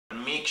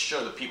make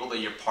sure the people that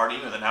you're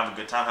partying with and have a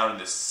good time having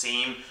the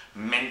same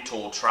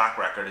mental track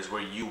record is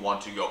where you want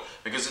to go.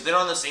 Because if they're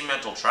on the same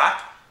mental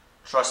track,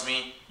 trust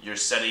me, you're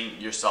setting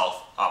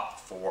yourself up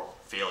for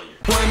failure.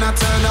 When I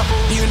turn up,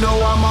 you know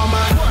I'm on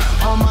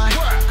my,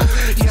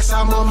 yes,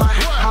 I'm on my,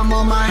 yes, I'm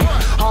on my.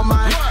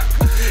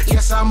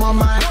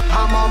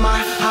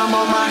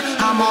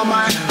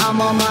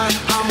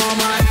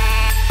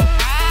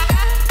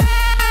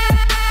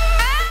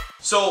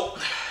 So,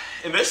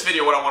 in this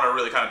video, what I want to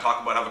really kind of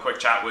talk about, have a quick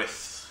chat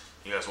with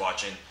you guys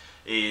watching,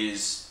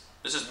 is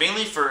this is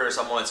mainly for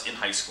someone that's in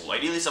high school,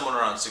 ideally someone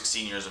around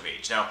 16 years of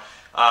age. Now,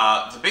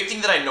 the big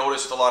thing that I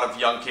noticed with a lot of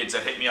young kids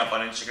that hit me up on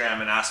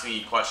Instagram and ask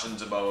me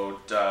questions about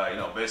you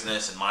know,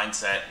 business and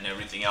mindset and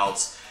everything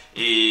else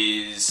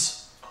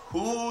is,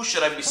 who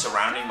should I be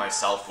surrounding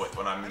myself with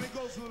when I'm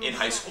in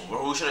high school, or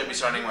who should I be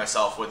surrounding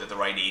myself with at the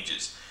right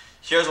ages?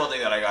 Here's one thing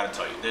that I gotta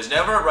tell you. There's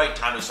never a right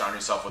time to surround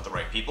yourself with the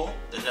right people.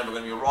 There's never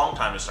gonna be a wrong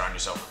time to surround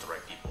yourself with the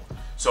right people.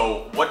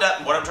 So what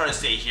I'm trying to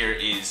say here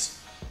is,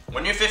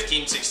 when you're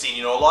 15, 16,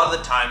 you know, a lot of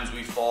the times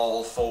we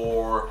fall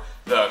for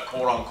the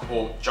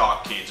quote-unquote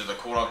jock kids or the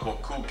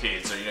quote-unquote cool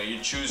kids, or you know, you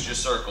choose your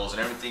circles and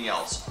everything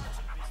else.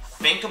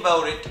 Think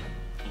about it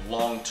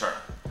long-term,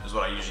 is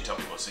what I usually tell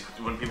people. So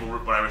when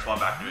I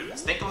respond back to it,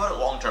 think about it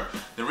long-term.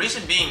 The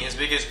reason being is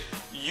because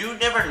you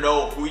never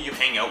know who you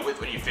hang out with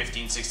when you're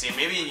 15, 16.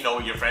 Maybe, you know,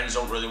 your friends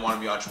don't really want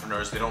to be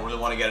entrepreneurs. They don't really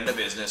want to get into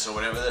business or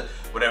whatever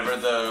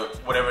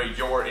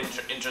you're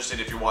interested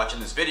if you're watching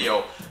this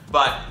video.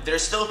 But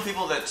there's still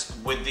people that's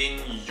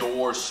within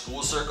your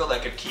school circle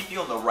that could keep you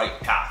on the right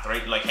path,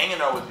 right? Like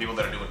hanging out with people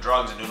that are doing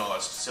drugs and doing all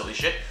that silly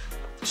shit.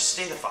 Just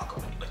stay the fuck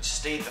away. Like, just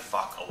stay the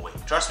fuck away.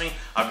 Trust me,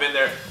 I've been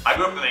there. I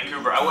grew up in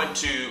Vancouver. I went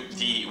to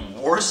the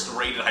worst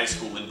rated high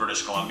school in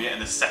British Columbia and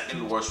the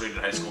second worst rated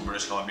high school in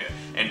British Columbia.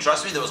 And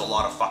trust me, there was a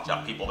lot of fucked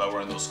up people that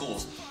were in those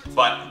schools.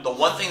 But the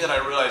one thing that I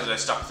realized that I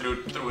stuck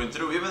through and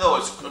through, even though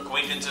it's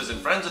acquaintances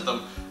and friends with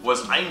them,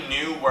 was I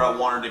knew where I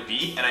wanted to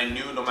be, and I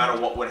knew no matter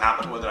what would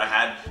happen, whether I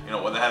had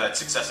that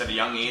success at a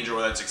young age or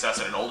whether I had success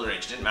at an older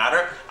age, it didn't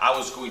matter. I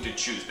was going to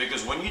choose,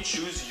 because when you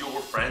choose your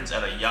friends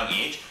at a young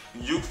age,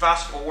 you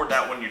fast forward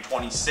that when you're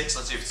 26,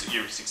 let's say if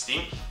you're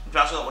 16,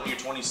 fast forward that when you're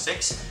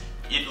 26,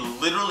 it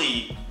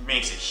literally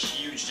makes a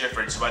huge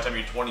difference by the time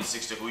you're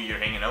 26 to who you're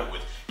hanging out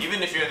with.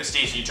 Even if you're in the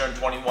States and you turn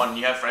 21 and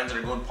you have friends that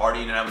are going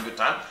partying and having a good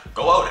time,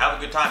 go out and have a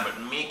good time, but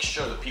make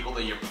sure the people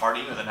that you're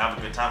partying with and having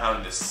a good time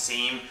having the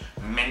same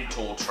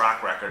mental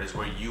track record is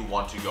where you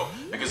want to go.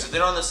 Because if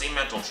they're on the same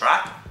mental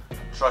track,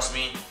 trust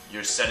me,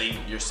 you're setting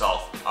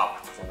yourself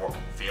up for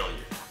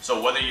failure. So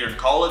whether you're in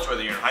college,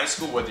 whether you're in high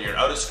school, whether you're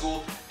out of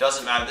school,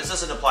 doesn't matter. This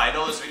doesn't apply. I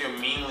know this video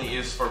mainly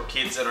is for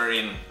kids that are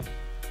in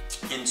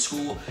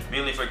school,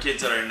 mainly for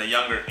kids that are in the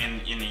younger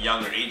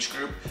age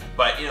group.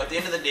 But you know, at the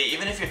end of the day,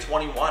 even if you're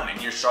 21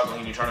 and you're struggling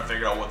and you're trying to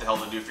figure out what the hell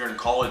to do, if you're in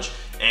college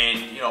and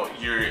you know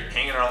you're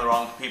hanging around the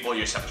wrong people,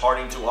 you're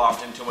partying too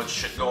often, too much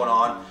shit going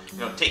on, you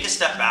know, take a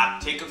step back,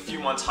 take a few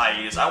months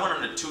hiatus. I went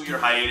on a 2-year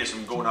hiatus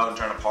from going out and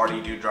trying to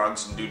party, do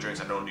drugs, and do drinks.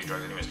 I don't do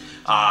drugs anyways.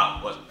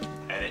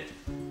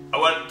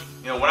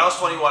 When I was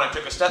 21, I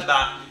took a step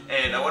back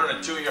and I went on a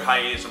 2-year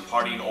hiatus from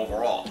partying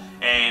overall.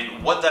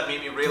 And what that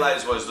made me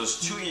realize was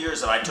those 2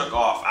 years that I took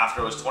off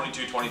after I was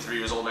 22, 23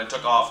 years old, and I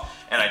took off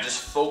and I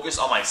just focused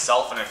on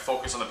myself and I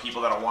focused on the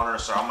people that I wanted to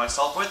surround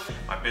myself with,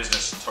 my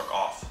business took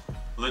off.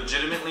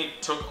 Legitimately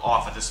took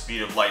off at the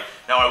speed of light.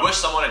 Now I wish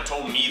someone had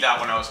told me that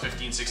when I was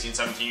 15, 16,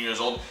 17 years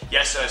old.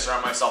 Yes, did I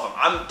surround myself?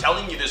 I'm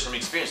telling you this from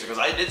experience because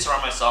I did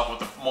surround myself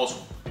with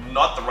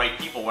not the right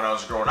people when I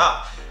was growing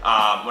up.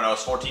 When I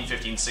was 14,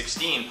 15,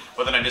 16,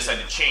 but then I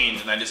decided to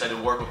change and I decided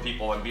to work with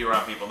people and be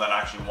around people that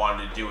actually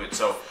wanted to do it.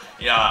 So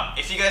yeah,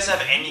 if you guys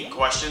have any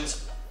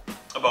questions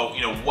about,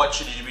 you know, what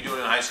should you be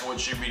doing in high school, what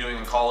should you be doing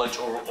in college,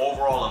 or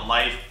overall in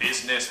life,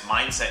 business,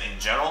 mindset in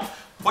general,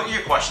 put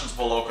your questions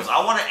below because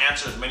I want to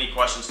answer as many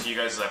questions to you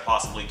guys as I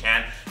possibly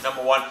can.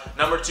 Number one.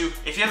 Number two,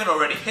 if you haven't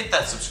already, hit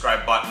that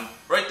subscribe button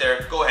right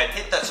there. Go ahead,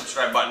 hit that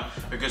subscribe button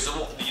because the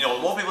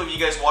more people you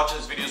guys watching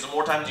this videos, the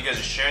more times you guys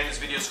are sharing this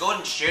video. So go ahead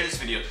and share this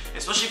video,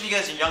 especially if you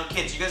guys are young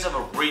kids. You guys have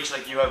a reach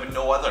like you have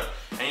no other.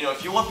 And you know,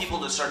 if you want people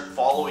to start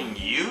following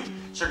you,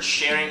 start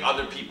sharing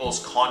other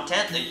people's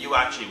content that you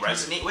actually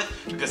resonate with,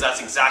 because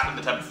that's exactly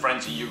the type of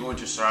friends that you're going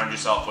to surround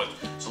yourself with.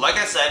 So like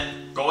I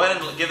said, go ahead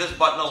and give this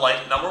button a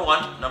like, number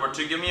one. Number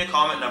two, give me a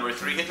comment. Number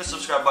three, hit the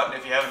subscribe button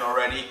if you haven't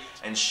already,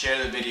 and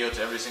share the video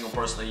to every single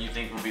person that you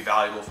think will be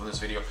valuable from this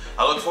video.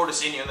 I look forward to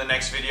seeing you in the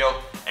next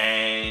video,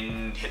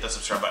 and hit the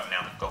subscribe button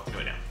now. Go do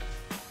it now.